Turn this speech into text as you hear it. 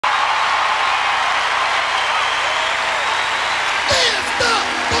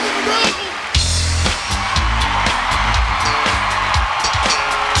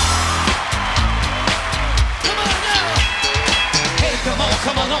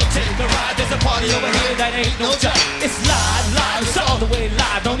along, take a ride. There's a party over here that ain't no joke. It's live, live, it's all the way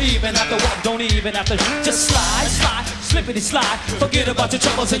live. Don't even have to walk, don't even have to. Just slide, slide, slippity slide. Forget about your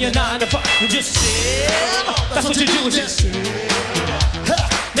troubles and your 9 to 5. You just chill. That's what you do, just chill.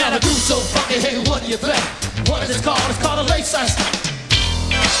 Now the groove's so funky, hey, what do you think? What is it called? It's called a Lakeside.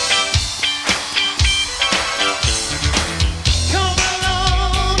 Come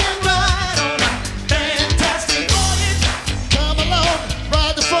along and ride on a fantastic voyage. Come along,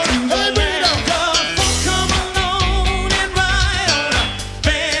 ride the funky way. Come along and ride on a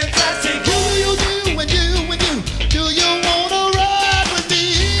fantastic voyage. Do you wanna ride with me?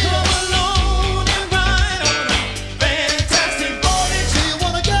 Come along and ride on a fantastic voyage. Do you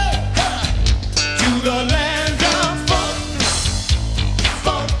wanna go To the land of funk,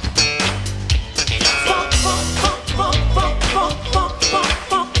 funk, funk, funk, funk, funk, funk, funk, funk, funk,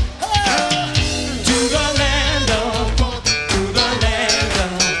 funk. To the land of funk, to the land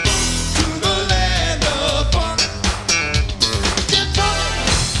of funk, to the land of funk. Get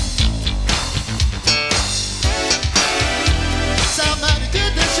funky. Sound mighty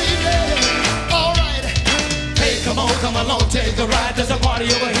good this evening. All right. Hey, come along, take a ride. There's a party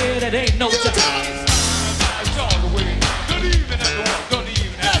over here that ain't no joke.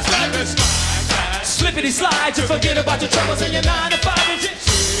 Slippity slide, you forget about your troubles and your 9 to 5 and just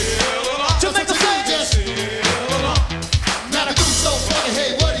chill. To make a Just now the groove's so funky,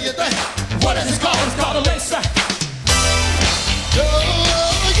 hey, what do you think? What is it called? It's called a Lakeside.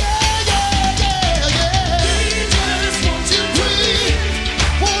 Oh, yeah, yeah, yeah, yeah. We just want you to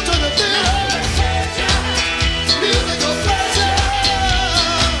Want to the theater, musical pleasure.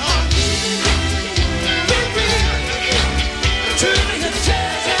 to be a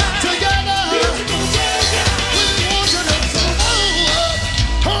treasure. Together, Beautiful treasure. we want you to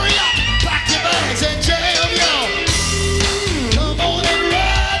hurry up, pack your bags and jam, y'all. Come on and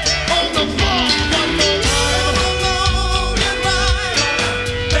ride on the funk one more time. Come along and ride on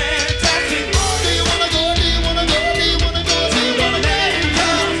a fantastic voyage. Do you wanna go? Do you wanna go? Do you wanna go? Do you wanna go?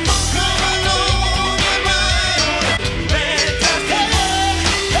 Come along and ride on a fantastic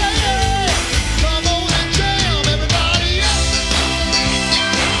voyage. Hey, come on and jam, everybody.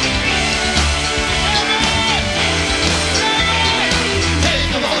 Hey,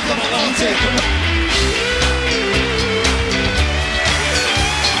 come along, take a ride.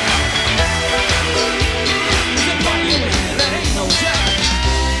 There's a party over here that ain't no joke.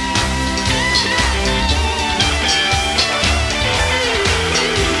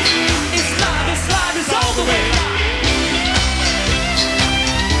 It's live, it's all the way live.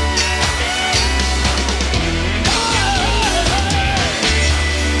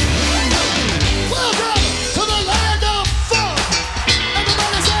 Welcome to the land of funk.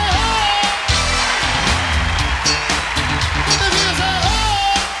 Everybody say hey. Let me hear say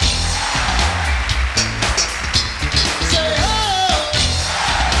hey. Say hey.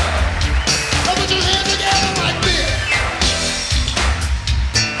 Now put your hands together like this.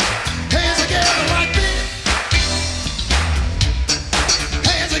 Hands together like this.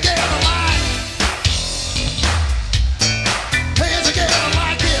 Hands together like. Hands together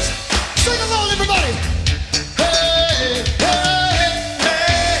like this. Sing along, everybody. Hey, hey,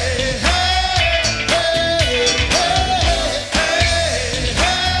 hey, hey, hey,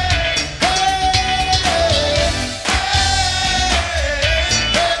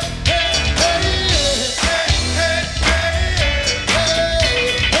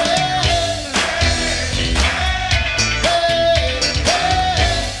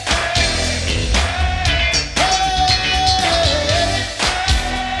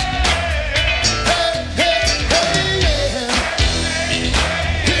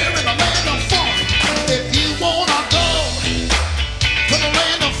 Here in the land of funk, if you wanna go to the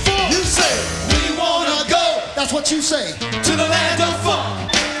land of funk, You say we wanna go that's what you say. to the land of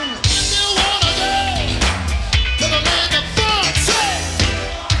funk. If you wanna go to the land of funk, say,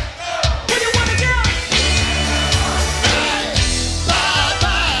 Where you wanna go? hey, bye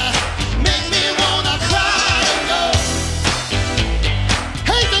bye, make me wanna cry and go.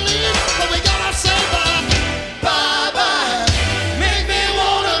 Hate to leave, but we gotta say bye, bye bye, Make me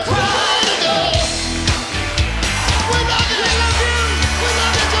wanna cry. and go. We love you, we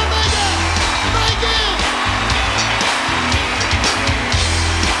love you, Jamaica. Thank you.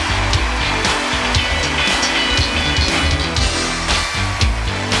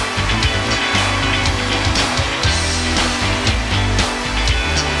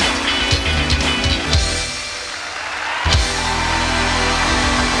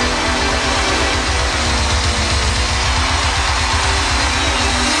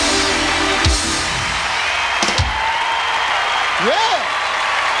 Yeah.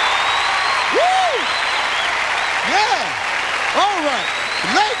 Yeah. All right.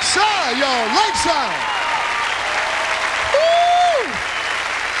 Lakeside, y'all. Lakeside. Woo!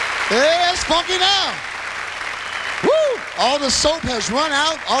 Yeah, it's funky now. Woo! All the soap has run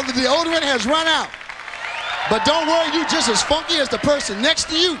out. All the deodorant has run out. But don't worry, you just as funky as the person next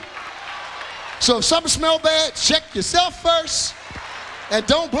to you. So if something smells bad, check yourself first. And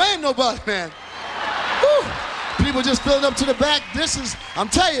don't blame nobody, man. Woo! People just filling up to the back. This is, I'm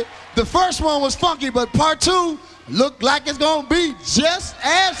telling you, the first one was funky, but part two looked like it's gonna be just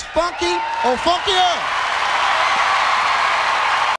as funky or funkier.